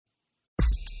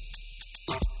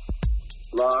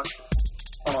Locked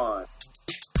on.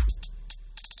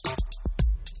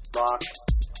 Locked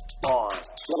on.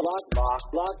 Locked on.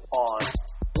 Locked on.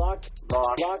 Locked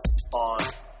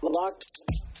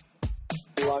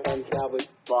on Cowboys.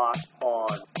 Locked on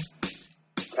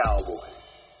Cowboys.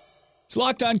 It's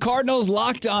Locked on Cardinals,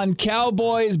 Locked on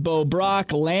Cowboys. Bo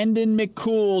Brock, Landon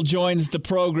McCool joins the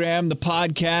program, the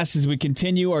podcast, as we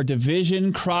continue our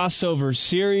division crossover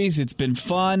series. It's been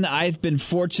fun. I've been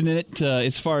fortunate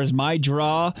as far as my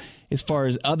draw, as far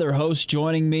as other hosts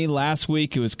joining me. Last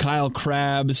week it was Kyle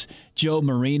Krabs, Joe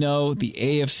Marino, the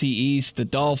AFC East, the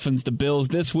Dolphins, the Bills.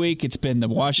 This week it's been the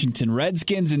Washington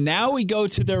Redskins, and now we go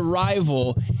to their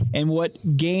rival and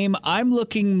what game I'm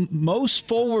looking most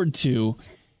forward to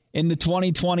in the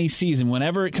 2020 season,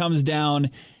 whenever it comes down,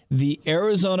 the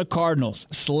Arizona Cardinals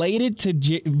slated to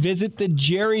visit the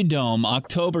Jerry Dome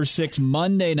October 6th,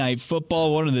 Monday Night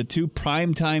Football, one of the two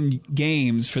primetime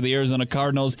games for the Arizona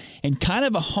Cardinals, and kind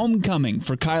of a homecoming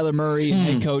for Kyler Murray and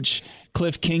head coach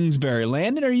Cliff Kingsbury.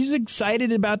 Landon, are you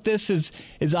excited about this as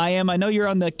I am? I know you're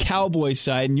on the Cowboys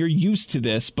side and you're used to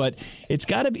this, but it's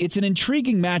an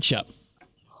intriguing matchup.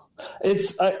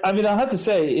 I'll have to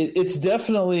say it's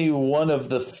definitely one of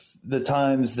the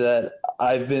times that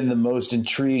I've been the most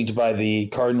intrigued by the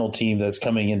Cardinal team that's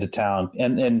coming into town.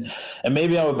 And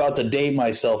maybe I'm about to date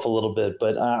myself a little bit,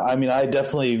 but I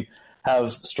definitely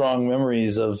have strong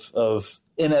memories of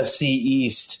NFC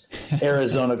East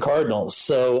Arizona Cardinals.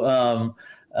 So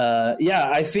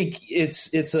I think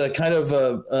it's a kind of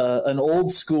an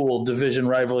old school division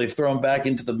rivalry thrown back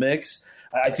into the mix.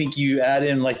 I think you add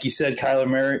in, like you said,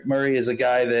 Kyler Murray is a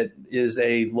guy that is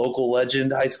a local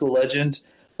legend, high school legend,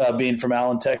 being from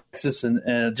Allen, Texas,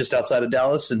 and just outside of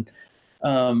Dallas. And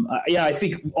I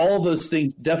think all those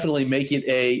things definitely make it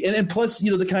and plus,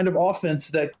 the kind of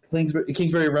offense that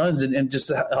Kingsbury runs and just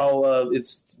how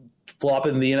it's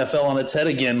flopping the NFL on its head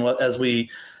again as we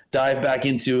dive back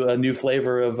into a new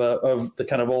flavor of the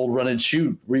kind of old run and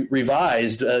shoot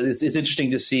revised. It's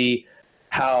interesting to see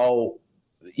how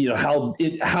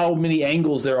many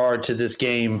angles there are to this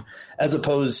game, as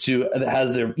opposed to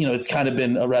it's kind of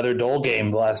been a rather dull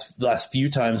game the last few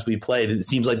times we played. It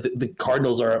seems like the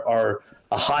Cardinals are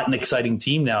a hot and exciting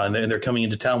team now, and they're coming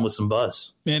into town with some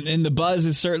buzz. And the buzz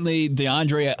is certainly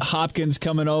DeAndre Hopkins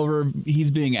coming over.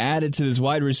 He's being added to this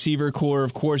wide receiver core.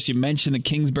 Of course, you mentioned the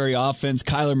Kingsbury offense.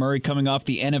 Kyler Murray coming off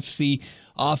the NFC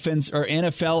offense or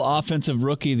NFL Offensive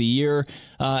Rookie of the Year,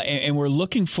 and we're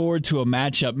looking forward to a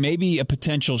matchup, maybe a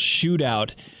potential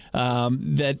shootout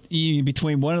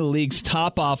between one of the league's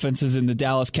top offenses in the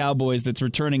Dallas Cowboys that's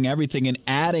returning everything and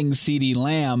adding CeeDee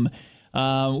Lamb.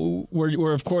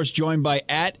 We're of course joined by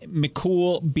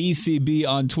 @McCoolBCB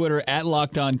on Twitter,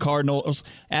 @LockedOnCardinals,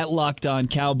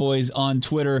 @LockedOnCowboys on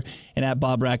Twitter, and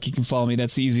 @Bob Rack. You can follow me.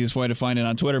 That's the easiest way to find it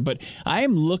on Twitter. But I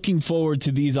am looking forward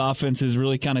to these offenses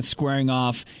really kind of squaring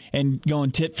off and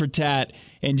going tit for tat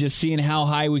and just seeing how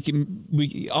high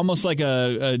we almost like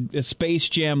a Space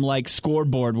Jam like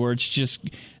scoreboard where it's just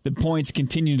the points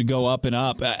continue to go up and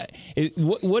up.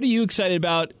 What are you excited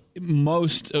about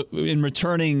most in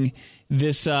returning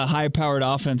this high-powered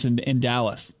offense in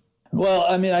Dallas? Well,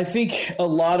 I think a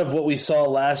lot of what we saw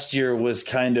last year was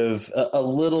kind of a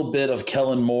little bit of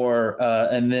Kellen Moore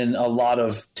and then a lot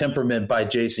of temperament by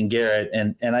Jason Garrett.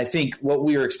 And I think what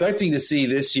we were expecting to see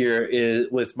this year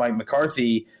is with Mike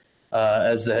McCarthy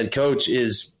as the head coach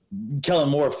is Kellen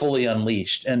Moore fully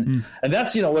unleashed. And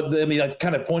that's,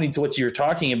 kind of pointing to what you're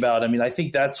talking about. I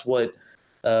think that's what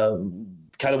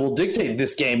kind of will dictate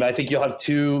this game. I think you'll have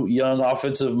two young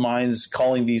offensive minds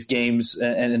calling these games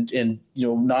and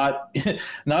not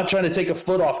trying to take a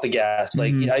foot off the gas.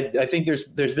 Like I think there's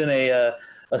been a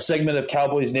segment of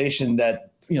Cowboys Nation that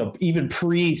even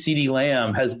pre CeeDee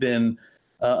Lamb has been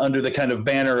under the kind of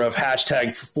banner of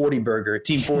hashtag 40 burger,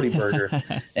 Team 40 burger.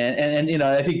 and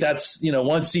I think that's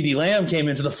once CeeDee Lamb came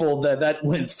into the fold that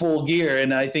went full gear,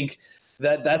 and I think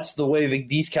that's the way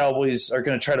these Cowboys are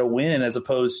going to try to win, as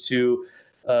opposed to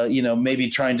maybe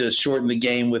trying to shorten the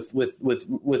game with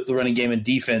the running game and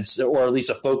defense, or at least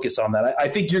a focus on that. I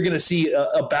think you're going to see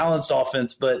a balanced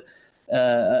offense, but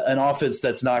an offense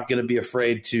that's not going to be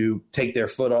afraid to take their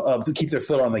foot to keep their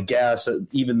foot on the gas,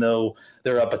 even though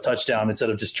they're up a touchdown, instead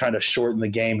of just trying to shorten the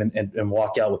game and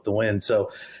walk out with the win. So,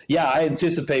 yeah, I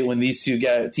anticipate when these two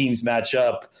teams match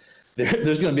up,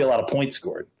 there's going to be a lot of points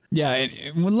scored. Yeah,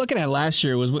 and when looking at last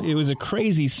year, it was a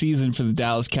crazy season for the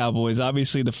Dallas Cowboys.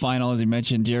 Obviously, the final, as you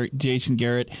mentioned, Jason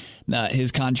Garrett,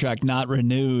 his contract not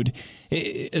renewed.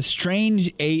 A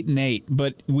strange 8-8,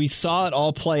 but we saw it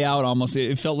all play out almost.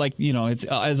 It felt like, it's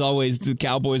as always, the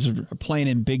Cowboys are playing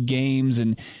in big games,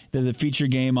 and the feature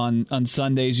game on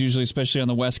Sundays, usually, especially on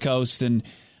the West Coast, and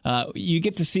you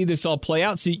get to see this all play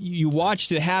out. So you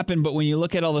watched it happen, but when you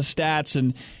look at all the stats,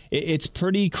 and it's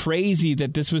pretty crazy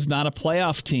that this was not a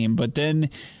playoff team. But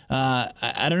then,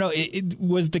 I don't know,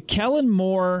 was the Kellen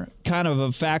Moore kind of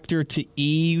a factor to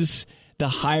ease the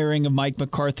hiring of Mike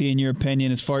McCarthy, in your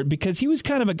opinion, because he was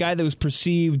kind of a guy that was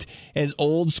perceived as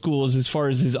old school as far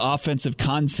as his offensive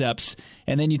concepts.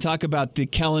 And then you talk about the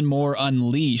Kellen Moore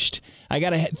unleashed. I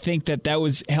got to think that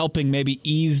was helping maybe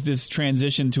ease this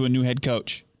transition to a new head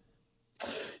coach.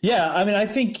 Yeah, I mean, I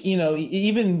think,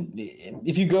 even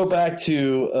if you go back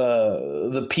to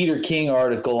the Peter King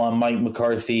article on Mike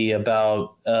McCarthy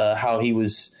about how he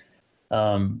was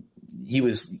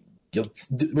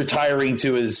retiring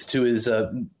to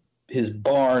his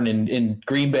barn in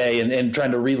Green Bay and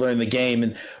trying to relearn the game,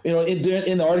 and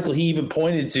in the article he even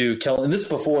pointed to Kellen, and this is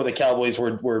before the Cowboys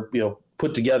were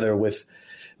put together with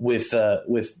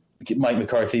Mike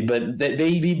McCarthy, but they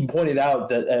even pointed out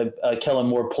that a Kellen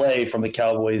Moore play from the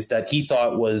Cowboys that he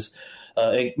thought was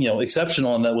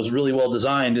exceptional and that was really well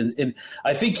designed. And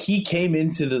I think he came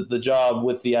into the job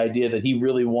with the idea that he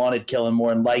really wanted Kellen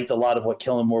Moore and liked a lot of what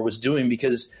Kellen Moore was doing,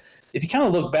 because if you kind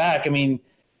of look back, I mean,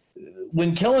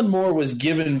 when Kellen Moore was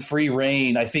given free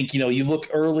reign, I think, you look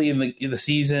early in the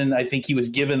season, I think he was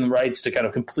given the rights to kind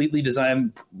of completely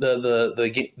design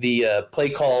the play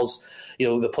calls,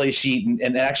 the play sheet,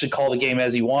 and actually call the game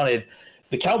as he wanted.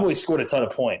 The Cowboys scored a ton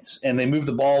of points, and they moved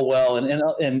the ball well,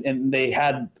 and they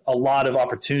had a lot of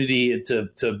opportunity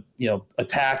to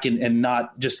attack and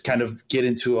not just kind of get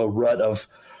into a rut of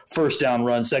first down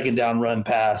run, second down run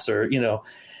pass, or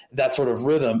that sort of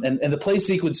rhythm. And the play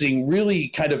sequencing really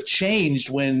kind of changed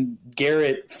when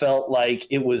Garrett felt like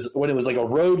when it was like a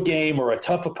road game or a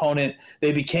tough opponent,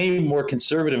 they became more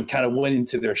conservative and kind of went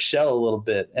into their shell a little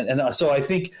bit. And so I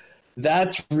think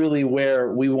that's really where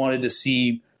we wanted to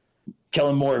see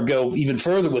Kellen Moore go even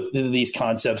further with these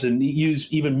concepts and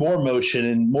use even more motion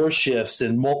and more shifts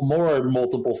and more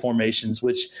multiple formations,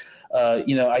 which,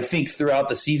 I think throughout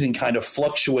the season kind of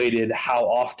fluctuated how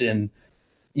often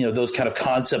those kind of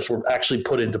concepts were actually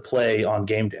put into play on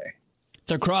game day.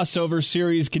 It's our crossover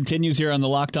series continues here on the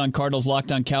Locked On Cardinals,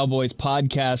 Locked On Cowboys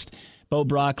podcast. Bo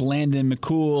Brock, Landon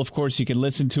McCool. Of course, you can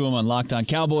listen to him on Locked On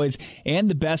Cowboys and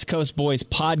the Best Coast Boys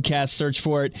podcast. Search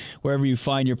for it wherever you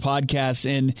find your podcasts.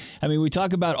 And, I mean, we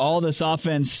talk about all this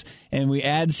offense, and we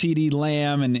add CeeDee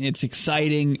Lamb, and it's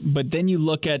exciting. But then you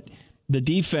look at the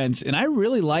defense, and I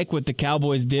really like what the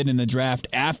Cowboys did in the draft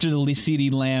after the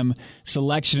CeeDee Lamb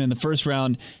selection in the first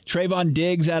round. Trayvon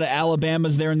Diggs out of Alabama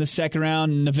is there in the second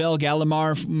round. Neville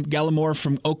Gallimore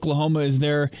from Oklahoma is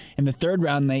there in the third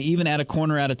round. And they even add a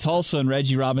corner out of Tulsa and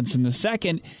Reggie Robinson in the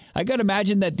second. I got to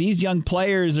imagine that these young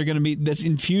players are going to be this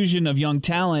infusion of young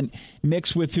talent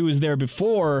mixed with who was there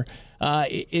before.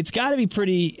 It's got to be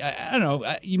pretty, I don't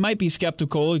know, you might be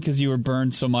skeptical because you were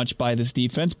burned so much by this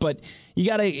defense, but you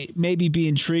got to maybe be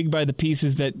intrigued by the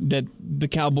pieces that the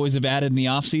Cowboys have added in the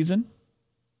offseason.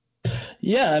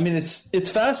 Yeah, I mean, it's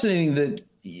fascinating that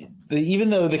even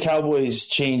though the Cowboys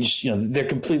changed, they're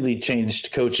completely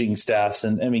changed coaching staffs,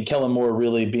 and I mean, Kellen Moore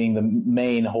really being the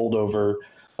main holdover.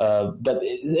 But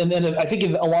then I think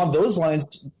along those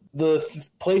lines, the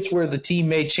place where the team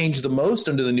may change the most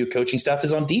under the new coaching staff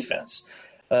is on defense.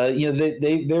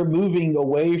 They're moving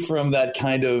away from that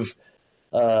kind of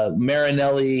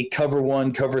Marinelli cover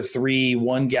one, cover three,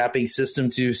 one gapping system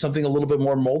to something a little bit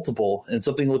more multiple and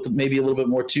something with maybe a little bit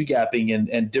more two gapping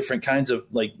and different kinds of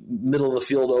like middle of the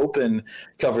field open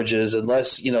coverages and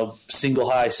less, single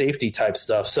high safety type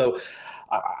stuff. So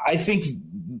I think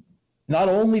not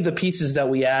only the pieces that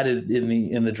we added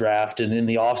in the draft and in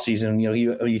the offseason,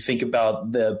 you think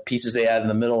about the pieces they add in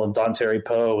the middle and Dontari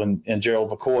Poe and Gerald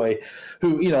McCoy,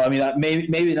 who,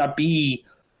 maybe not be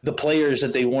the players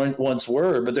that they once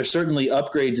were, but they're certainly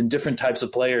upgrades in different types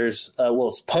of players.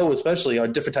 Poe especially are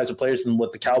different types of players than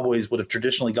what the Cowboys would have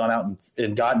traditionally gone out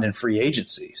and gotten in free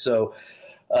agency. So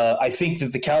I think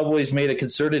that the Cowboys made a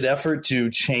concerted effort to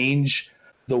change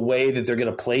the way that they're going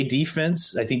to play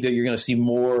defense. I think that you're going to see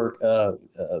more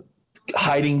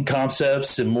hiding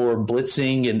concepts and more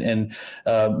blitzing and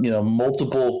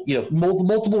multiple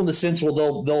in the sense where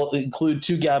they'll include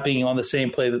two gapping on the same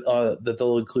play that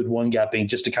they'll include one gapping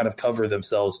just to kind of cover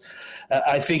themselves.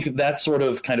 I think that's sort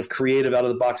of kind of creative out of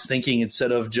the box thinking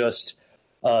instead of just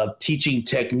teaching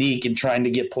technique and trying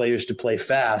to get players to play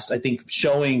fast. I think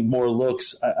showing more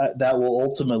looks that will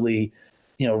ultimately,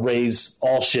 raise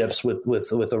all ships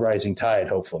with a rising tide,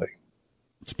 hopefully.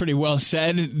 It's pretty well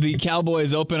said. The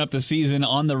Cowboys open up the season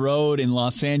on the road in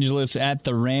Los Angeles at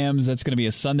the Rams. That's going to be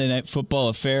a Sunday night football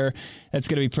affair. That's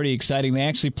going to be pretty exciting. They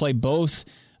actually play both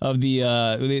of the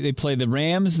they play the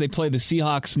Rams, they play the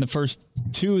Seahawks in the first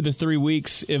 2 of the 3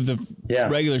 weeks of the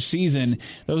regular season.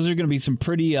 Those are going to be some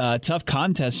pretty tough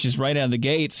contests just right out of the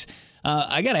gates.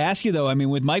 I got to ask you, though, I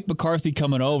mean, with Mike McCarthy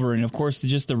coming over and, of course,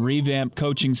 just the revamped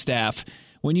coaching staff,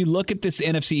 when you look at this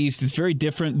NFC East, it's very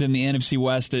different than the NFC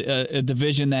West, a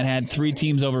division that had 3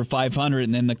 teams over 500,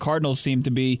 and then the Cardinals seem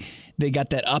to be, they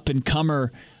got that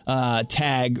up-and-comer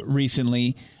tag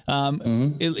recently.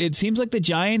 It seems like the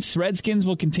Giants, Redskins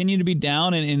will continue to be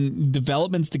down, and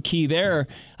development's the key there.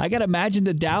 I got to imagine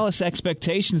the Dallas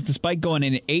expectations, despite going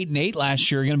in 8-8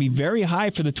 last year, are going to be very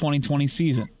high for the 2020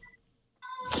 season.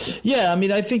 Yeah, I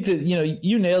mean, I think that,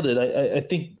 you nailed it. I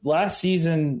think last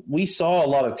season we saw a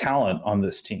lot of talent on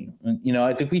this team.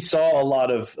 I think we saw a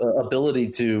lot of ability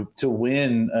to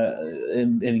win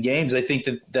in games. I think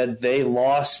that they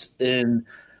lost in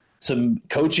some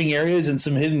coaching areas and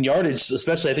some hidden yardage,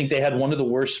 especially. I think they had one of the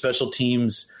worst special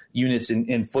teams units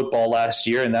in football last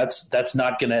year, and that's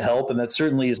not going to help, and that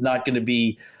certainly is not going to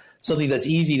be something that's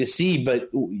easy to see. But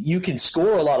you can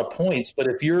score a lot of points, but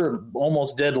if you're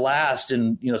almost dead last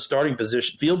in starting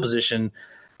position, field position,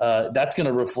 that's going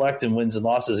to reflect in wins and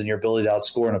losses and your ability to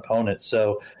outscore an opponent.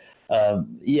 So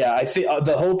I think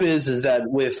the hope is that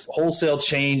with wholesale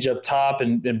change up top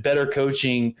and better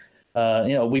coaching,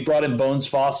 we brought in Bones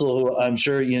Fossil, who I'm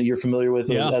sure you're familiar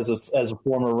with as a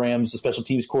former Rams special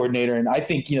teams coordinator, and I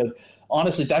think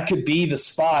honestly that could be the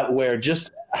spot where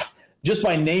just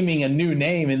by naming a new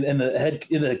name in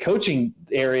the coaching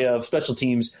area of special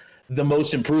teams, the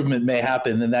most improvement may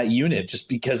happen in that unit, just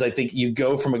because I think you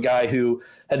go from a guy who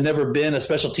had never been a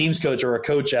special teams coach or a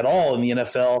coach at all in the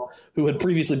NFL, who had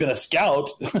previously been a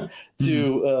scout,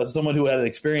 to someone who had an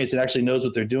experience and actually knows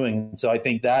what they're doing. And so I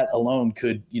think that alone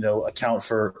could, account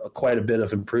for quite a bit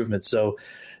of improvement. So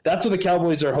that's what the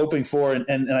Cowboys are hoping for.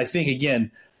 And I think,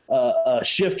 again, a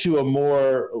shift to a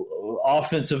more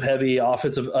offensive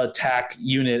attack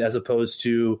unit as opposed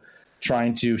to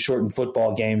trying to shorten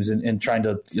football games and trying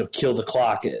to kill the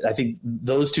clock. I think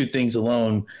those two things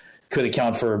alone could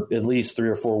account for at least 3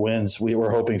 or 4 wins we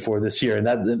were hoping for this year. And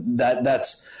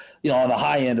that's on the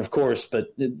high end, of course,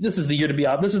 but this is the year to be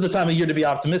this is the time of year to be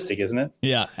optimistic, isn't it?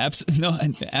 Yeah,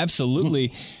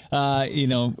 absolutely.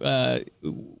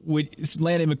 With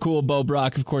Landon McCool, Bo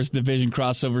Brock, of course, division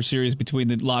crossover series between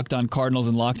the Locked On Cardinals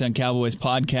and Locked On Cowboys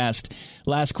podcast.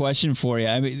 Last question for you.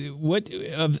 I mean, what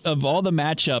of all the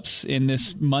matchups in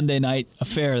this Monday night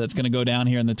affair that's going to go down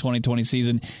here in the 2020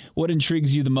 season, what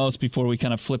intrigues you the most before we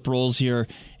kind of flip roles here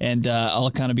and I'll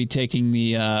kind of be taking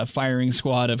the firing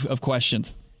squad of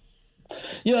questions?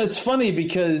 It's funny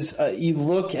because you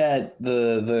look at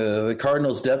the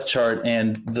Cardinals depth chart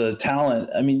and the talent.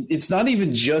 I mean, it's not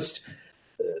even just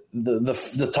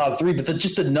the top 3, but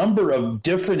just the number of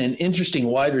different and interesting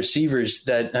wide receivers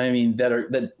that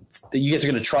you guys are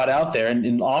going to trot out there,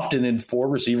 and often in 4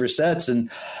 receiver sets. And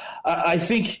I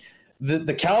think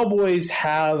the Cowboys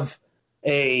have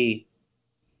a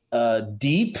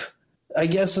deep, I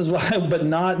guess as well, but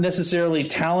not necessarily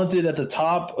talented at the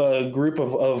top group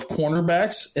of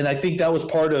cornerbacks. And I think that was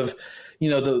part of,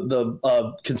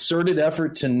 the concerted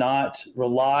effort to not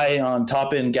rely on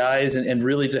top end guys and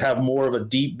really to have more of a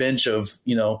deep bench of,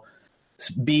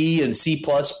 B and C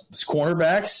plus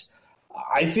cornerbacks.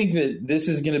 I think that this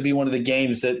is going to be one of the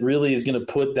games that really is going to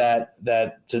put that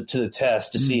to the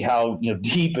test to see how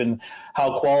deep and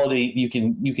how quality you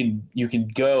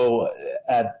can go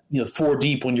at 4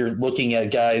 deep when you're looking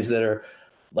at guys that are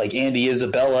like Andy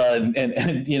Isabella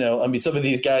and some of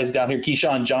these guys down here,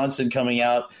 Keyshawn Johnson coming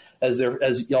out as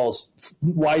y'all's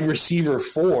wide receiver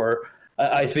 4.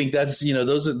 I think that's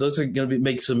those are going to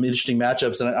make some interesting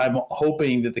matchups, and I'm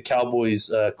hoping that the Cowboys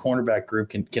cornerback group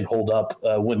can hold up.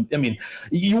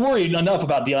 You worry enough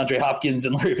about DeAndre Hopkins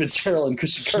and Larry Fitzgerald and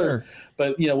Christian Kirk,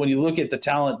 but when you look at the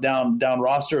talent down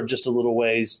roster just a little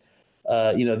ways,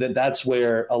 that's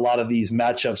where a lot of these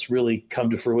matchups really come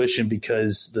to fruition,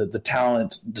 because the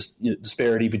talent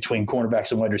disparity between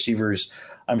cornerbacks and wide receivers,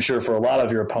 I'm sure for a lot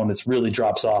of your opponents, really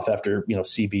drops off after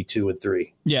CB 2 and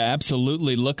 3. Yeah,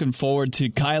 absolutely. Looking forward to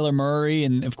Kyler Murray,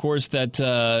 and of course that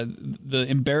the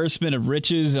embarrassment of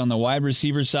riches on the wide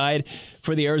receiver side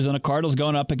for the Arizona Cardinals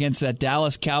going up against that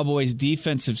Dallas Cowboys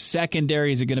defensive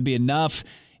secondary. Is it going to be enough?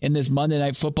 in this Monday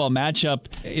Night Football matchup.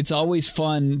 It's always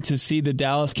fun to see the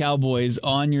Dallas Cowboys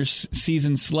on your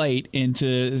season slate and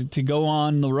to go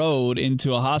on the road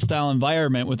into a hostile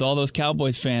environment with all those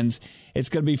Cowboys fans. It's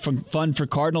going to be fun for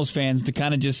Cardinals fans to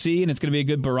kind of just see, and it's going to be a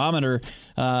good barometer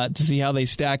to see how they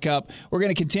stack up. We're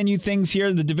going to continue things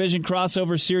here. The Division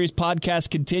Crossover Series podcast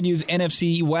continues.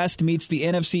 NFC West meets the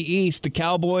NFC East. The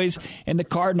Cowboys and the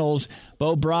Cardinals.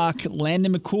 Bo Brock,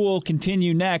 Landon McCool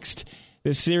continue next.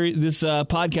 This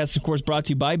podcast, of course, brought to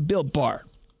you by Built Bar.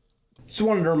 Just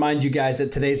wanted to remind you guys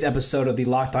that today's episode of the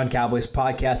Locked On Cowboys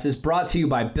podcast is brought to you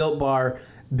by Built Bar.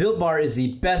 Built Bar is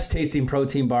the best tasting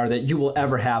protein bar that you will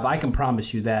ever have. I can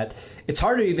promise you that. It's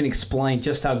hard to even explain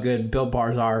just how good Built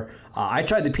Bars are. I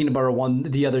tried the peanut butter one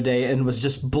the other day and was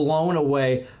just blown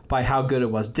away by how good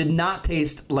it was. Did not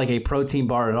taste like a protein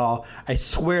bar at all. I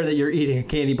swear that you're eating a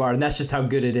candy bar, and that's just how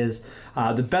good it is.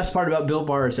 The best part about Built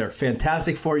Bar is they're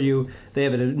fantastic for you. They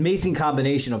have an amazing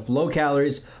combination of low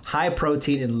calories, high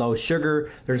protein, and low sugar.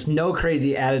 There's no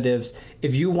crazy additives.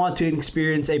 If you want to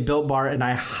experience a Built Bar, and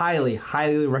I highly,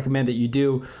 highly recommend that you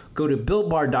do, go to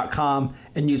BuiltBar.com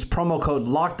and use promo code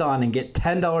LOCKEDON and get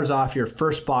 $10 off your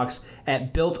first box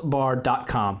at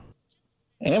BuiltBar.com.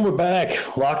 And we're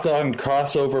back. Locked On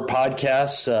Crossover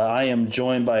Podcast. I am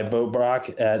joined by Bo Brock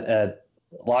at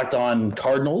Locked On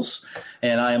Cardinals,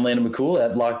 and I am Landon McCool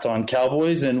at Locked On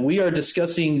Cowboys, and we are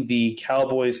discussing the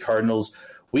Cowboys-Cardinals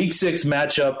Week 6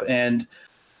 matchup. And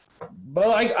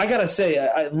well, I gotta say,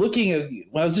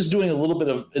 when I was just doing a little bit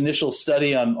of initial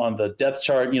study on the depth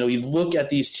chart, you look at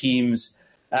these teams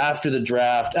after the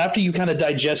draft, after you kind of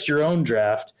digest your own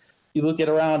draft, you look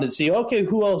around and see, okay,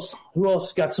 who else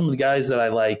got some of the guys that I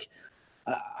like?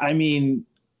 I mean,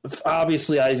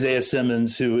 obviously Isaiah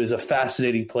Simmons, who is a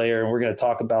fascinating player, and we're going to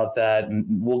talk about that, and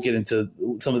we'll get into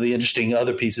some of the interesting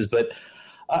other pieces. But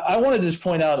I wanted to just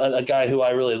point out a guy who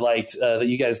I really liked that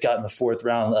you guys got in the 4th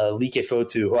round, Like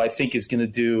Fotu, who I think is going to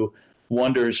do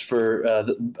wonders for at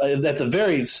the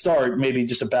very start, maybe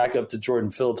just a backup to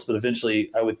Jordan Phillips, but eventually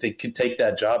I would think could take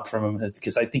that job from him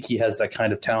because I think he has that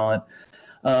kind of talent.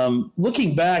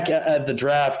 Looking back at the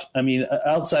draft, I mean,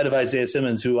 outside of Isaiah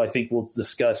Simmons, who I think we'll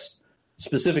discuss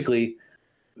specifically,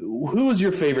 who was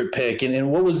your favorite pick,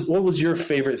 and what was your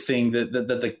favorite thing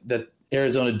that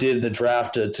Arizona did in the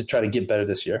draft to try to get better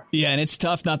this year? Yeah, and it's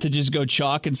tough not to just go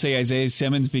chalk and say Isaiah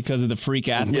Simmons because of the freak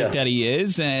athlete that he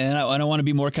is, and I don't want to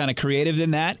be more kind of creative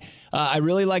than that. I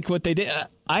really like what they did.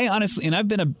 I honestly, and I've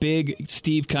been a big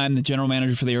Steve Keim, the general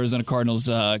manager for the Arizona Cardinals,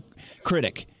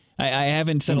 critic. I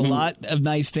haven't said a lot of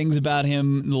nice things about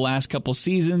him the last couple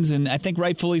seasons, and I think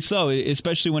rightfully so,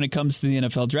 especially when it comes to the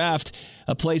NFL draft,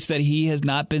 a place that he has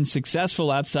not been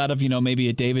successful outside of, maybe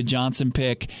a David Johnson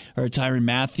pick or a Tyrann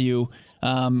Mathieu.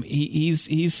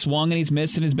 He's swung and he's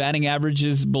missed, and his batting average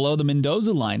is below the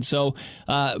Mendoza line. So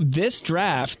this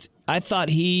draft, I thought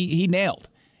he nailed.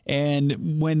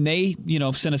 And when they,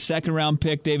 sent a 2nd-round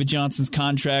pick, David Johnson's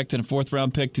contract, and a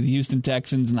 4th-round pick to the Houston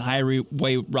Texans and the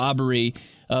highway robbery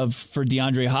for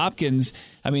DeAndre Hopkins,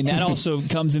 I mean, that also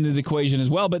comes into the equation as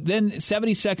well. But then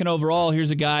 72nd overall,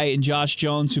 here's a guy in Josh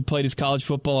Jones who played his college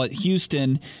football at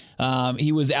Houston.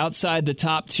 He was outside the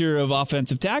top tier of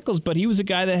offensive tackles, but he was a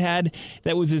guy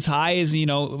that was as high as,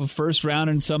 1st round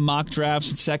in some mock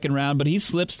drafts, 2nd round, but he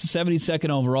slips to 72nd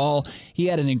overall. He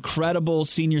had an incredible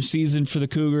senior season for the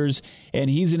Cougars, and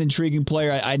he's an intriguing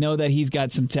player. I know that he's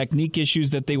got some technique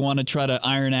issues that they want to try to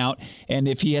iron out, and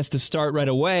if he has to start right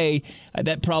away,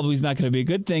 that probably is not going to be a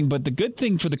good thing. But the good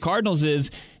thing for the Cardinals is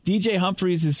DJ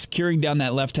Humphries is securing down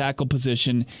that left tackle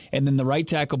position, and then the right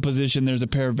tackle position, there's a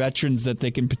pair of veterans that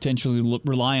they can potentially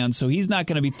rely on. So he's not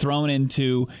going to be thrown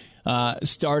into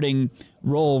starting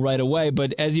role right away.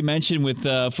 But as you mentioned with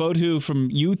Fotu from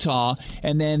Utah,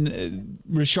 and then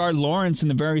Rashard Lawrence in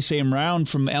the very same round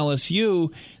from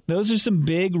LSU, those are some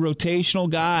big rotational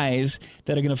guys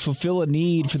that are going to fulfill a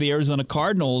need for the Arizona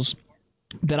Cardinals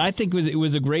that I think it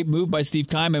was a great move by Steve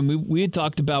Keim. And we had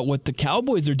talked about what the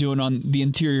Cowboys are doing on the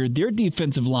interior, their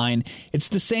defensive line. It's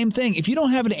the same thing. If you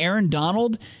don't have an Aaron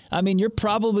Donald, I mean, you're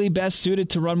probably best suited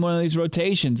to run one of these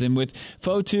rotations. And with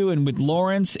Fotu and with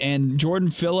Lawrence and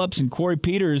Jordan Phillips and Corey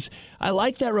Peters, I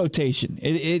like that rotation.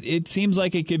 It seems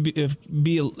like it could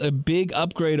be a big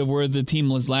upgrade of where the team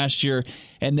was last year.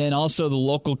 And then also the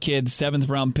local kid,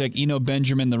 7th-round pick, Eno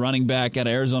Benjamin, the running back out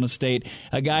of Arizona State,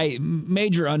 a guy,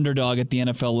 major underdog at the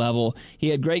NFL level. He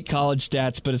had great college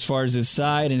stats, but as far as his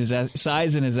size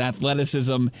and his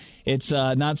athleticism, it's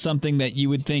not something that you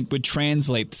would think would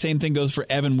translate. The same thing goes for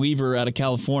Evan Weaver out of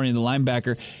California, the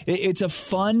linebacker. It's a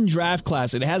fun draft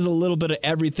class. It has a little bit of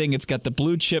everything. It's got the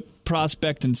blue chip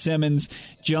prospect in Simmons.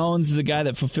 Jones is a guy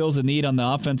that fulfills a need on the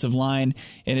offensive line,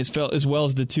 and as well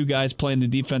as the two guys playing the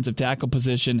defensive tackle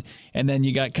position. And then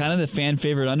you got kind of the fan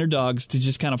favorite underdogs to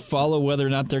just kind of follow whether or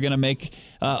not they're going to make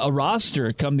a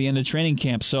roster come the end of training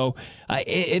camp. So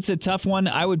it's a tough one.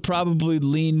 I would probably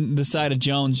lean the side of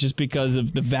Jones just because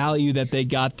of the value that they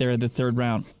got there in the third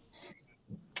round.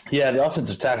 Yeah, the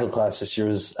offensive tackle class this year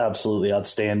was absolutely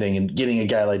outstanding, and getting a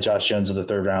guy like Josh Jones in the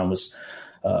third round was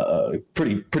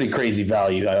pretty crazy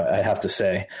value, I have to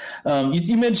say.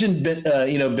 You mentioned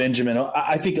Benjamin.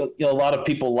 I think a lot of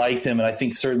people liked him, and I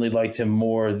think certainly liked him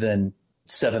more than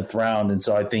seventh round. And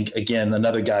so I think, again,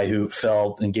 another guy who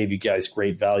fell and gave you guys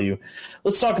great value.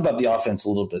 Let's talk about the offense a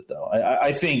little bit, though.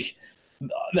 I think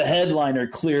the headliner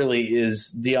clearly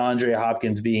is DeAndre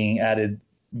Hopkins being added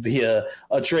via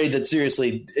a trade that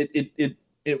seriously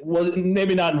it was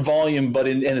maybe not in volume, but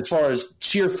in as far as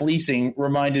sheer fleecing,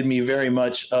 reminded me very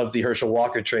much of the Herschel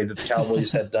Walker trade that the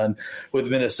Cowboys had done with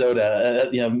Minnesota,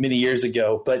 many years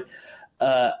ago. But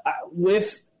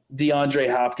with DeAndre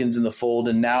Hopkins in the fold,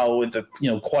 and now with a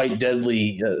quite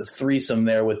deadly threesome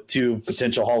there with two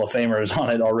potential Hall of Famers on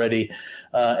it already,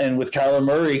 and with Kyler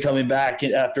Murray coming back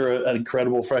after an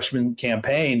incredible freshman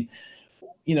campaign,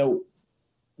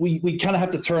 we kind of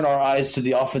have to turn our eyes to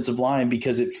the offensive line,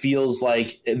 because it feels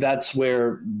like that's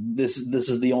where this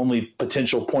is the only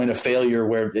potential point of failure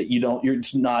where you're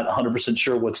not 100%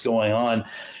 sure what's going on.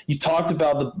 You talked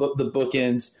about the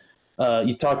bookends.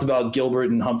 You talked about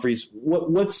Gilbert and Humphreys.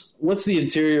 What's the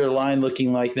interior line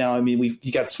looking like now? I mean,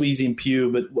 you got Sweezy and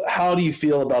Pugh, but how do you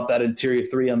feel about that interior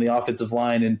three on the offensive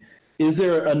line? And is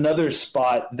there another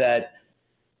spot that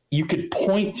you could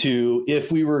point to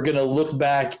if we were going to look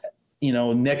back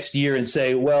next year and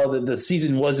say, well, the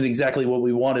season wasn't exactly what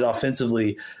we wanted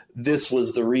offensively, this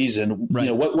was the reason?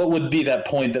 Right. What would be that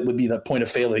point that would be that point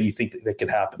of failure you think that could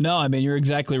happen? No, I mean, you're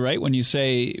exactly right when you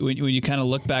say, when you kind of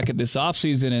look back at this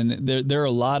offseason, and there are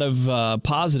a lot of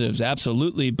positives,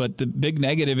 absolutely, but the big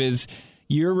negative is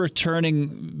you're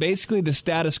returning basically the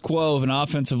status quo of an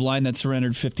offensive line that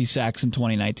surrendered 50 sacks in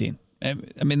 2019.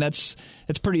 I mean, that's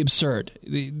pretty absurd.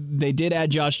 They did add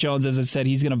Josh Jones. As I said,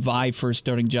 he's going to vie for a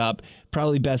starting job.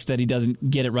 Probably best that he doesn't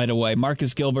get it right away.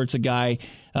 Marcus Gilbert's a guy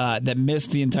that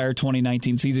missed the entire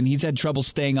 2019 season. He's had trouble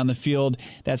staying on the field.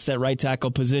 That's that right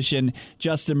tackle position.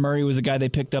 Justin Murray was a guy they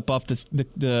picked up off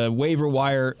the waiver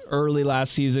wire early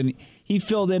last season. He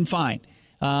filled in fine.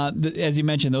 As you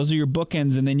mentioned, those are your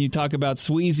bookends, and then you talk about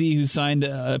Sweezy, who signed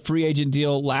a free agent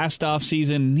deal last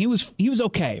offseason. He was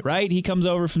okay, right? He comes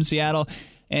over from Seattle,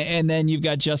 and then you've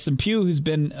got Justin Pugh, who's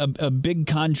been a big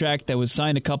contract that was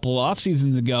signed a couple off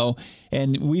seasons ago,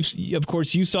 and of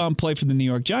course you saw him play for the New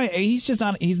York Giants. He's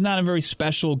not a very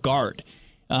special guard.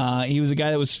 He was a guy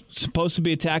that was supposed to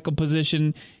be a tackle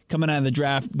position coming out of the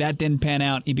draft. That didn't pan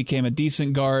out. He became a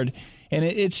decent guard, and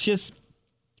it's just.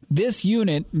 This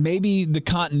unit, maybe the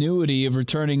continuity of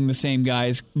returning the same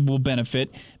guys will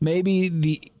benefit. Maybe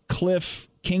the Cliff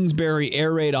Kingsbury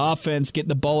air raid offense, get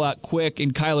the ball out quick,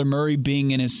 and Kyler Murray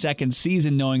being in his second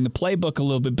season, knowing the playbook a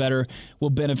little bit better, will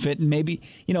benefit. And maybe,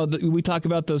 we talk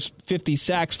about those 50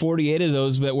 sacks, 48 of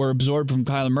those that were absorbed from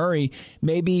Kyler Murray.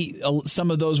 Maybe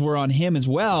some of those were on him as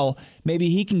well. Maybe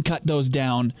he can cut those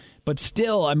down. But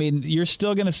still, I mean, you're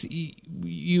still going to see,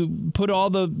 you put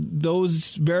all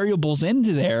those variables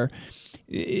into there.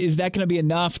 Is that going to be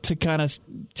enough to kind of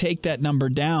take that number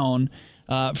down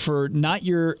for not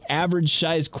your average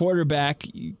size quarterback,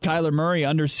 Kyler Murray,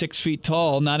 under 6 feet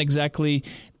tall, not exactly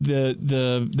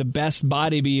the best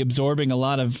body to be absorbing a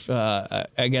lot of,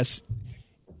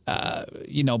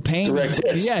 pain. Direct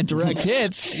hits. Yeah, direct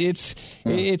hits.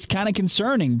 It's kind of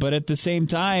concerning, but at the same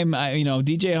time,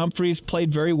 DJ Humphreys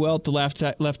played very well at the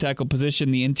left tackle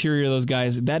position. The interior of those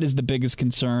guys, that is the biggest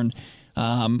concern.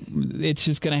 It's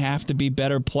just going to have to be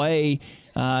better play.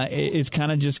 It's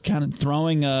kind of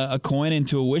throwing a coin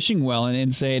into a wishing well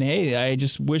and saying, "Hey, I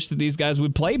just wish that these guys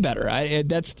would play better."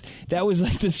 That was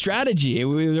like the strategy.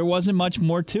 There wasn't much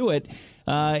more to it.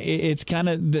 It's kind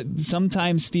of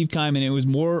sometimes Steve Keiman, it was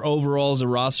more overall as a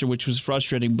roster, which was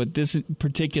frustrating. But this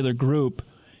particular group,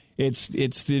 it's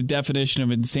the definition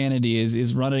of insanity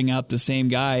is running out the same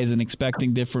guys and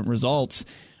expecting different results.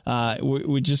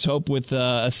 We just hope with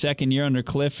a second year under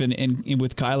Cliff and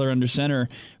with Kyler under center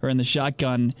or in the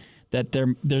shotgun that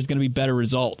there's going to be better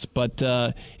results. But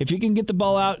if he can get the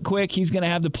ball out quick, he's going to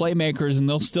have the playmakers, and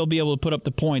they'll still be able to put up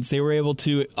the points. They were able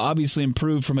to obviously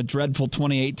improve from a dreadful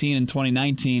 2018 and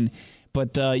 2019.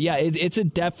 But, it's a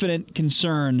definite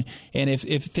concern. And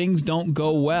if things don't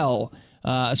go well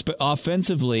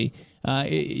offensively,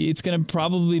 it's going to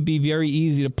probably be very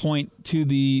easy to point to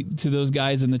those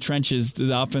guys in the trenches, to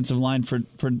the offensive line for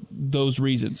those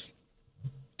reasons.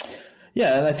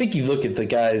 Yeah, and I think you look at the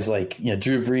guys like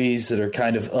Drew Brees that are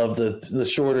kind of the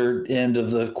shorter end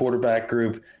of the quarterback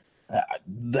group.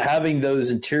 Having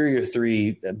those interior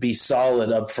three be solid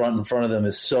up front in front of them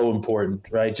is so important,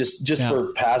 right? Just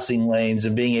for passing lanes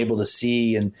and being able to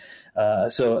see, and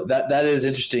so that is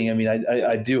interesting. I mean,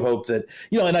 I do hope that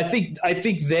and I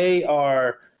think they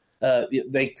are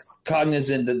they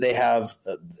cognizant that they have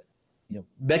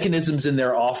mechanisms in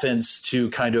their offense to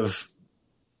kind of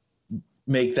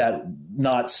make that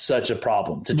not such a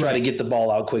problem, to try to get the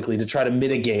ball out quickly, to try to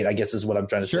mitigate, I guess is what I'm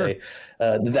trying to say,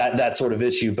 that sort of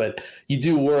issue. But you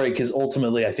do worry because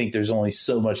ultimately I think there's only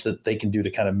so much that they can do to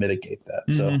kind of mitigate that.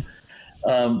 Mm-hmm.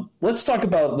 So let's talk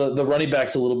about the running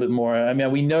backs a little bit more. I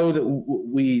mean, we know that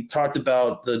we talked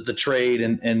about the trade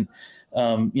and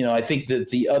I think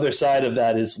that the other side of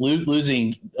that is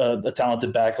losing a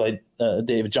talented back like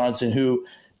David Johnson, who,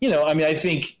 I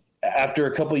think after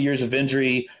a couple of years of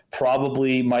injury,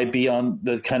 probably might be on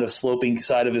the kind of sloping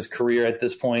side of his career at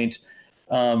this point.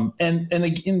 And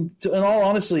again, in all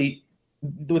honesty,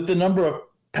 with the number of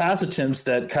pass attempts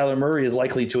that Kyler Murray is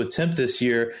likely to attempt this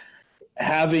year,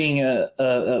 having a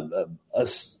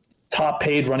top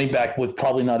paid running back was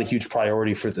probably not a huge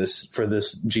priority for this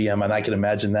GM. And I can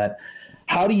imagine that.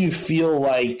 How do you feel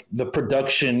like the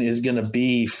production is going to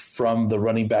be from the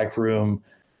running back room,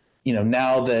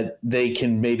 now that they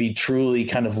can maybe truly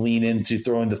kind of lean into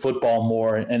throwing the football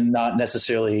more and not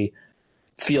necessarily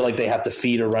feel like they have to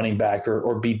feed a running back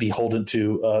or be beholden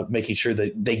to making sure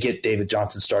that they get David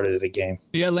Johnson started at a game?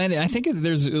 Yeah, Landon, I think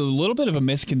there's a little bit of a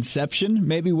misconception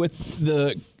maybe with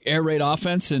the air raid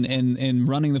offense and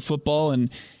running the football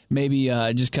and maybe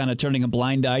just kind of turning a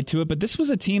blind eye to it. But this was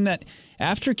a team that,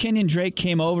 after Kenyon Drake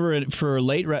came over for a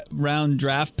late round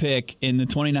draft pick in the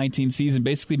 2019 season,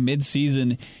 basically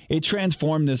mid-season, it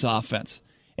transformed this offense.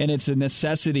 And it's a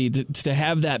necessity to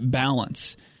have that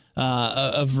balance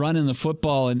of running the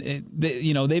football. And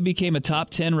they became a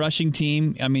top 10 rushing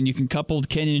team. I mean, you can couple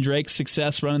Kenyon Drake's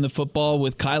success running the football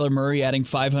with Kyler Murray adding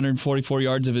 544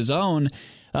 yards of his own.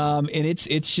 And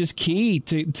it's just key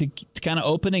to kind of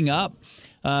opening up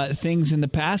things in the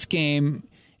pass game.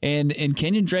 And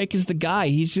Kenyon Drake is the guy.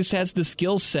 He just has the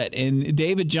skill set. And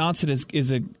David Johnson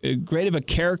is a great of a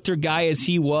character guy as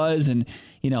he was. And,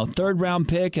 third round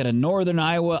pick at a Northern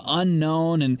Iowa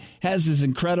unknown, and has this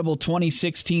incredible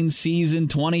 2016 season,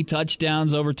 20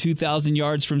 touchdowns, over 2,000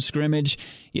 yards from scrimmage,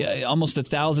 almost a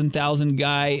 1,000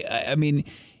 guy. I mean,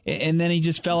 and then he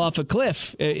just fell off a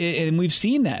cliff, and we've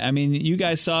seen that. I mean, you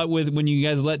guys saw it when you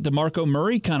guys let DeMarco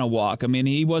Murray kind of walk. I mean,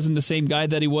 he wasn't the same guy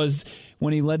that he was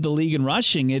when he led the league in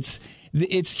rushing. It's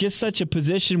just such a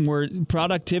position where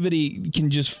productivity can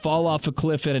just fall off a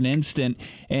cliff at an instant,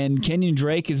 and Kenyon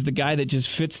Drake is the guy that just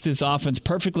fits this offense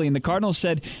perfectly. And the Cardinals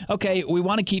said, okay, we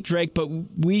want to keep Drake, but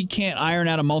we can't iron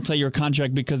out a multi-year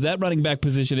contract because that running back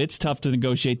position, it's tough to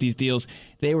negotiate these deals.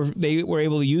 They were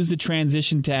able to use the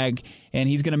transition tag, and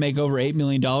he's going to make over $8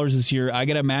 million this year. I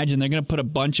got to imagine they're going to put a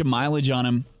bunch of mileage on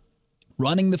him,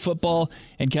 running the football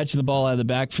and catching the ball out of the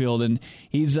backfield. And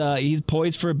he's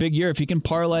poised for a big year. If he can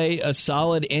parlay a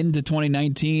solid end to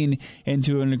 2019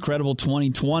 into an incredible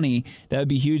 2020, that would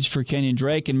be huge for Kenyon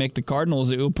Drake and make the Cardinals.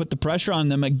 It will put the pressure on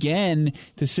them again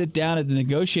to sit down at the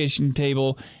negotiation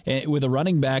table with a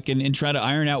running back and try to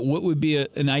iron out what would be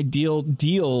an ideal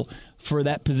deal for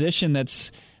that position.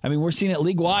 We're seeing it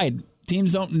league-wide.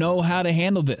 Teams don't know how to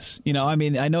handle this. I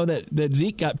know that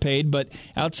Zeke got paid, but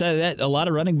outside of that, a lot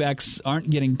of running backs aren't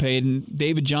getting paid, and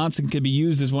David Johnson could be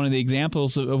used as one of the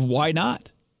examples of why not.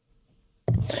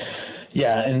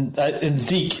 Yeah, and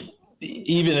Zeke,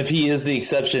 even if he is the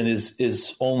exception,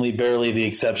 is only barely the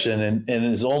exception, and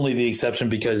is only the exception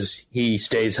because he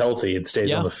stays healthy and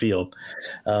stays on the field.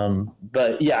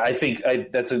 But yeah, I think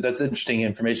that's interesting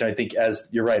information. I think, as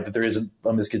you're right, that there is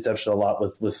a misconception a lot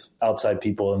with outside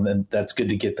people, and that's good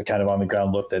to get the kind of on the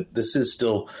ground look that this is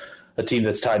still a team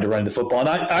that's tied to running the football. And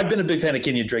I've been a big fan of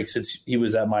Kenyon Drake since he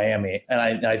was at Miami,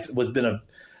 and I've been a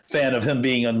fan of him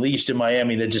being unleashed in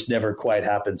Miami. That just never quite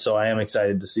happened. So I am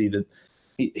excited to see that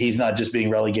he's not just being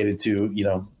relegated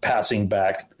to, passing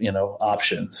back,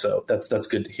 option. So that's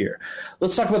good to hear.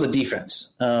 Let's talk about the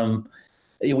defense.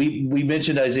 We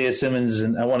mentioned Isaiah Simmons,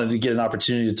 and I wanted to get an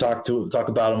opportunity to talk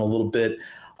about him a little bit.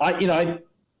 I'm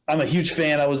a huge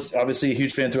fan. I was obviously a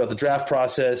huge fan throughout the draft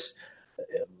process.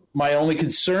 My only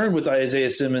concern with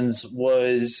Isaiah Simmons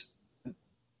was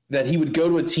that he would go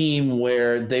to a team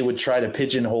where they would try to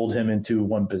pigeonhole him into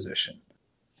one position.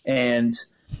 And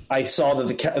I saw that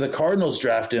the Cardinals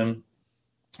draft him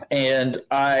And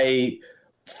I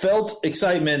felt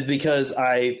excitement because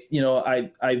I know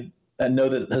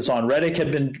that Hassan Reddick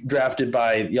had been drafted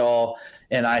by y'all,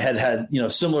 and I had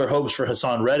similar hopes for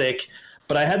Hassan Reddick,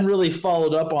 but I hadn't really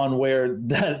followed up on where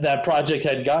that project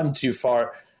had gotten too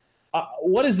far.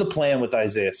 What is the plan with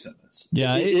Isaiah Simmons?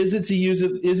 Yeah, is it to use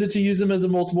him as a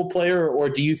multiple player, or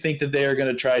do you think that they are going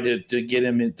to try to get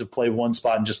him to play one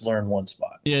spot and just learn one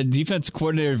spot? Yeah, defense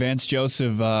coordinator Vance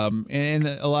Joseph, and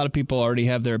a lot of people already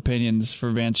have their opinions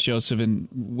for Vance Joseph, and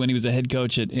when he was a head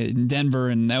coach in Denver,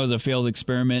 and that was a failed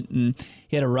experiment, and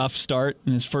he had a rough start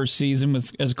in his first season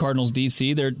as Cardinals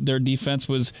DC. Their defense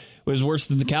was worse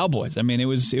than the Cowboys. I mean, it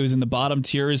was in the bottom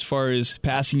tier as far as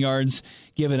passing yards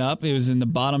given up. It was in the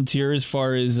bottom tier as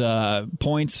far as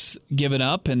points given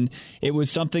up, and it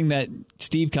was something that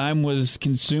Steve Keim was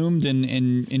consumed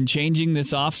in changing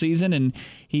this offseason, and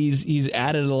he's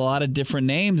added a lot of different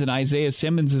names, and Isaiah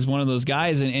Simmons is one of those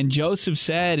guys. And Joseph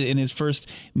said in his first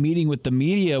meeting with the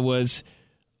media was,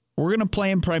 we're going to play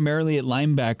him primarily at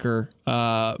linebacker.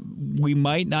 We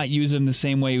might not use him the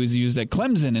same way he was used at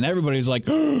Clemson. And everybody's like,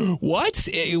 what?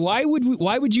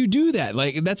 Why would you do that?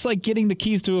 Like, that's like getting the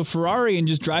keys to a Ferrari and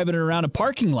just driving it around a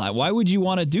parking lot. Why would you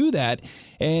want to do that?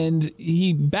 And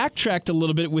he backtracked a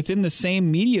little bit within the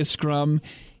same media scrum.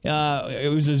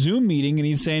 It was a Zoom meeting, and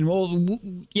he's saying, well,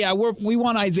 yeah, we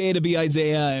want Isaiah to be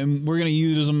Isaiah, and we're going to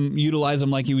utilize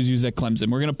him like he was used at Clemson.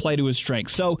 We're going to play to his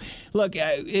strengths. So, look,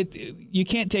 you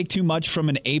can't take too much from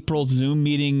an April Zoom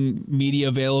meeting media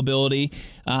availability.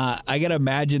 I got to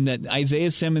imagine that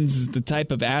Isaiah Simmons is the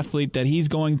type of athlete that he's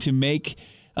going to make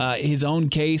his own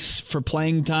case for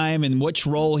playing time and which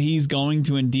role he's going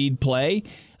to indeed play.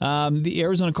 The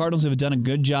Arizona Cardinals have done a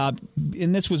good job,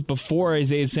 and this was before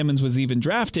Isaiah Simmons was even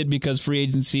drafted, because free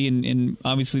agency and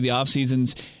obviously the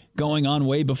offseason's going on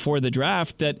way before the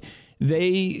draft, that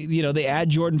they add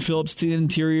Jordan Phillips to the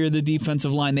interior of the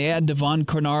defensive line. They add Devon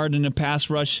Kennard in a pass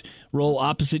rush role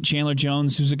opposite Chandler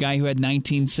Jones, who's a guy who had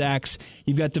 19 sacks.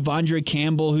 You've got Devondre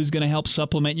Campbell, who's going to help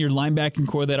supplement your linebacking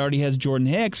core that already has Jordan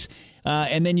Hicks.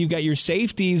 And then you've got your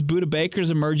safeties. Budda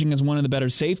Baker's emerging as one of the better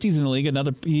safeties in the league.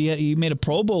 He made a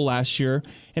Pro Bowl last year.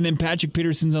 And then Patrick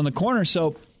Peterson's on the corner.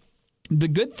 So the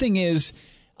good thing is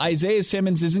Isaiah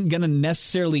Simmons isn't going to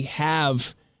necessarily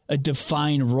have a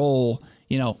defined role,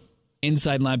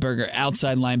 inside linebacker,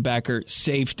 outside linebacker,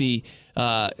 safety,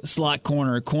 slot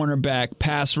corner, cornerback,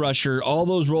 pass rusher, all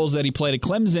those roles that he played at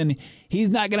Clemson. He's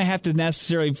not going to have to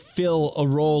necessarily fill a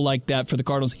role like that for the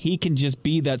Cardinals. He can just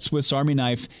be that Swiss Army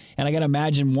knife. And I got to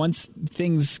imagine once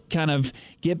things kind of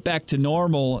get back to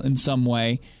normal in some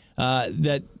way,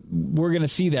 that we're going to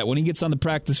see that when he gets on the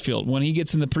practice field, when he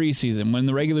gets in the preseason, when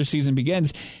the regular season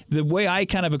begins. The way I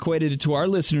kind of equated it to our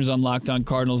listeners on Locked On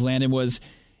Cardinals, Landon, was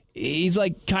he's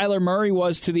like Kyler Murray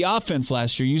was to the offense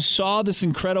last year. You saw this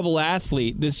incredible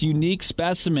athlete, this unique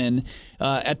specimen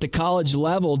at the college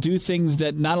level do things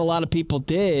that not a lot of people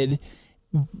did.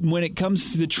 When it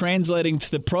comes to the translating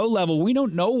to the pro level, we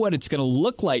don't know what it's going to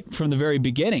look like from the very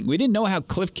beginning. We didn't know how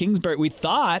Cliff Kingsbury, we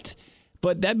thought,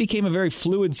 but that became a very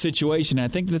fluid situation. I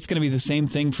think that's going to be the same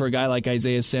thing for a guy like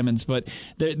Isaiah Simmons. But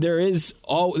there is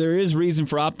reason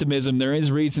for optimism. There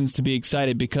is reasons to be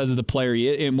excited because of the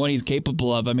player and what he's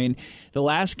capable of. I mean, the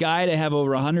last guy to have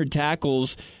over 100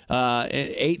 tackles,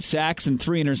 8 sacks, and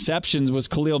 3 interceptions was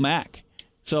Khalil Mack.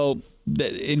 So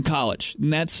in college,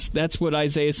 and that's what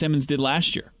Isaiah Simmons did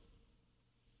last year.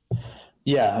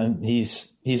 Yeah,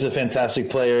 he's a fantastic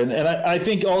player, and I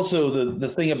think also the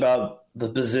thing about the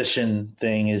position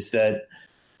thing is that,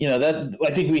 that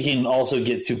I think we can also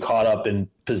get too caught up in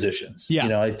positions.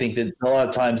 Yeah. I think that a lot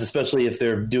of times, especially if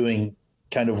they're doing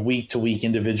kind of week to week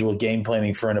individual game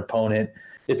planning for an opponent,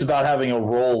 it's about having a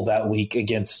role that week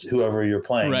against whoever you're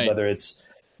playing, right. Whether it's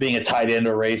being a tight end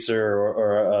or racer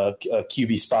or a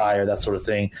QB spy or that sort of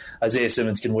thing. Isaiah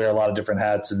Simmons can wear a lot of different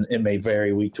hats, and it may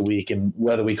vary week to week. And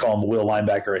whether we call him a will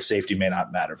linebacker or a safety may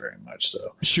not matter very much.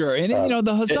 So sure, and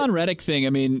the Hassan Reddick thing.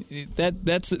 I mean,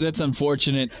 that's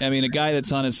unfortunate. I mean, a guy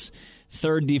that's on his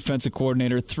third defensive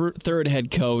coordinator, third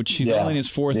head coach. He's only in his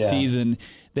fourth season.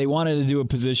 They wanted to do a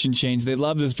position change. They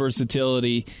loved his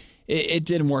versatility. It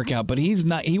didn't work out, but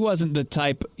he wasn't the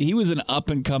type. He was an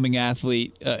up-and-coming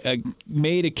athlete,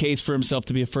 made a case for himself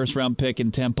to be a first-round pick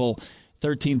in Temple,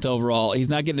 13th overall. He's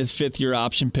not getting his fifth-year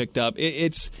option picked up.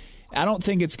 I don't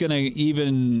think it's going to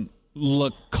even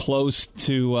look close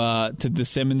to the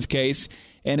Simmons case.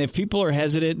 And if people are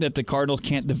hesitant that the Cardinals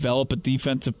can't develop a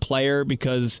defensive player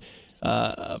because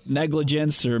of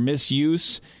negligence or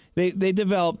misuse, They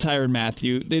developed Tyrann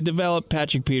Mathieu. They developed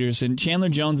Patrick Peterson. Chandler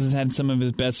Jones has had some of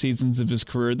his best seasons of his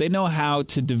career. They know how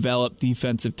to develop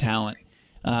defensive talent.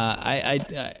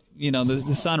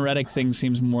 The Son Reddick thing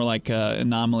seems more like an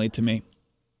anomaly to me.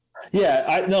 Yeah,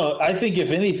 I think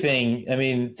if anything, I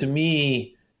mean, to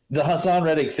me, the Hassan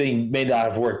Reddick thing may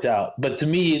not have worked out, but to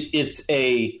me, it's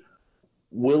a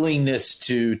willingness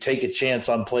to take a chance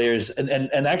on players,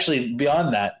 and actually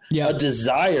beyond that, a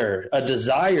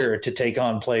desire to take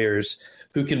on players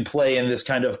who can play in this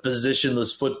kind of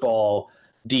positionless football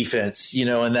defense,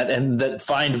 and that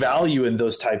find value in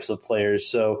those types of players.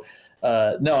 So,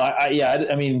 I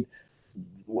mean,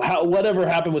 whatever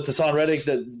happened with Hassan Reddick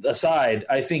aside,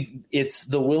 I think it's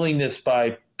the willingness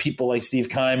by people like Steve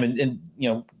Keim and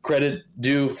credit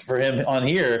due for him on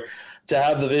here to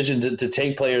have the vision to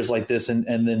take players like this and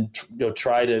then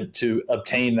try to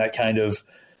obtain that kind of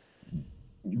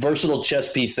versatile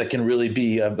chess piece that can really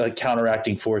be a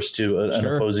counteracting force to an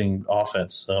opposing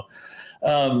offense. So,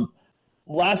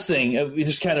 last thing, we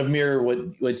just kind of mirror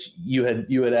what you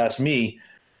had asked me.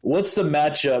 What's the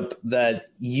matchup that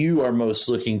you are most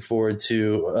looking forward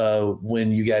to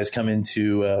when you guys come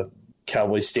into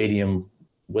Cowboy Stadium?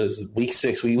 What is it, week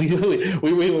 6? We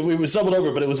stumbled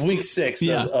over, but it was week 6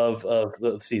 of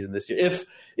the season this year. If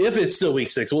it's still week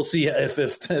 6, we'll see if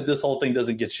this whole thing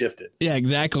doesn't get shifted. Yeah,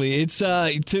 exactly. It's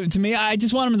to me, I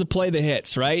just want them to play the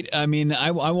hits, right? I mean,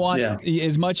 I want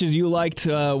as much as you liked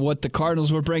what the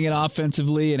Cardinals were bringing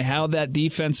offensively and how that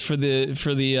defense for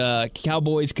the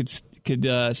Cowboys could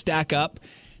stack up.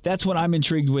 That's what I'm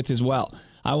intrigued with as well.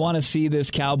 I want to see this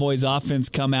Cowboys offense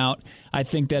come out. I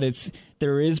think that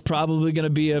there is probably going to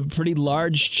be a pretty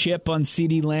large chip on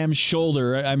CeeDee Lamb's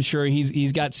shoulder. I'm sure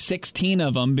he's got 16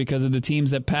 of them because of the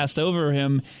teams that passed over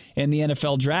him in the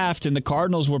NFL draft, and the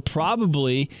Cardinals were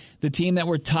probably the team that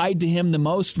were tied to him the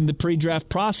most in the pre-draft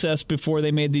process before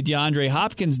they made the DeAndre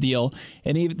Hopkins deal,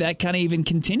 and that kind of even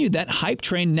continued. That hype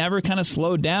train never kind of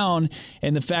slowed down,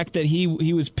 and the fact that he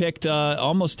was picked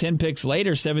almost 10 picks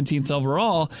later, 17th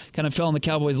overall, kind of fell in the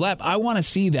Cowboys' lap. I want to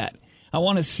see that. I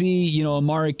want to see,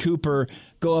 Amari Cooper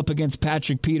go up against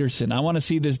Patrick Peterson. I want to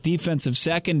see this defensive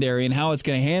secondary and how it's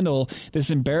going to handle this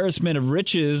embarrassment of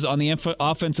riches on the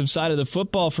offensive side of the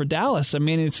football for Dallas. I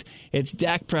mean, it's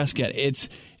Dak Prescott, it's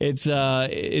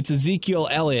Ezekiel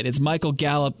Elliott, it's Michael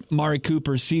Gallup, Amari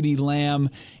Cooper, CeeDee Lamb.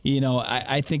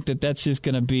 I think that's just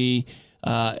going to be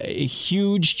a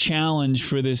huge challenge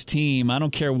for this team. I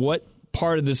don't care what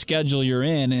part of the schedule you're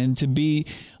in, and to be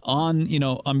on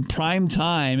prime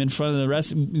time in front of the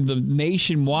rest of the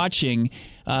nation watching,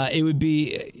 it would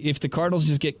be, if the Cardinals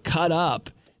just get cut up,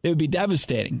 it would be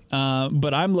devastating.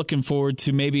 But I'm looking forward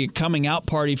to maybe a coming out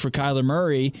party for Kyler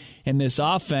Murray and this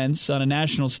offense on a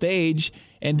national stage,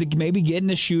 and to maybe get in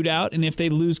a shootout. And if they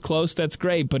lose close, that's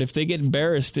great. But if they get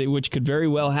embarrassed, which could very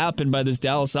well happen by this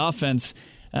Dallas offense,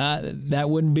 that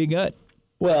wouldn't be good.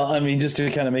 Well, I mean, just to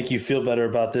kind of make you feel better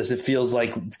about this, it feels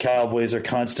like Cowboys are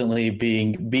constantly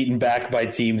being beaten back by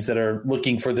teams that are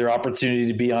looking for their opportunity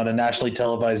to be on a nationally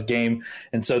televised game.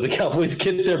 And so the Cowboys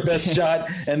get their best shot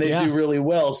and they do really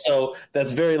well. So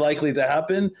that's very likely to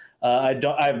happen.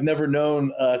 I've never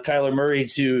known Kyler Murray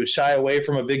to shy away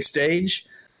from a big stage.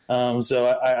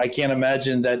 So I can't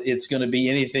imagine that it's going to be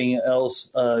anything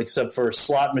else except for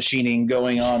slot machining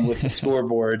going on with the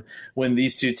scoreboard when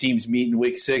these two teams meet in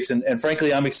week 6. And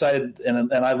frankly, I'm excited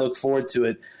and I look forward to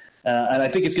it. And I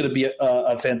think it's going to be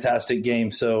a fantastic game.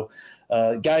 So,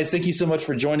 guys, thank you so much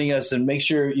for joining us. And make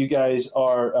sure you guys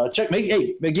are make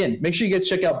sure you guys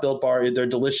check out Built Bar. They're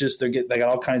delicious. They got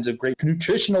all kinds of great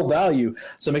nutritional value.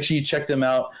 So make sure you check them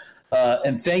out.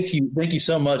 And thank you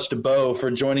so much to Bo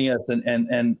for joining us.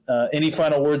 And any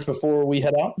final words before we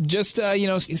head out? Just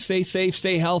stay safe,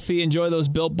 stay healthy, enjoy those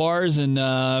Built Bars, and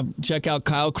check out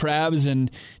Kyle Krabs and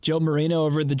Joe Marino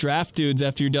over at the Draft Dudes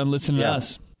after you're done listening to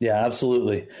us. Yeah,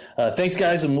 absolutely. Thanks,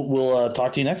 guys, and we'll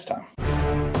talk to you next time.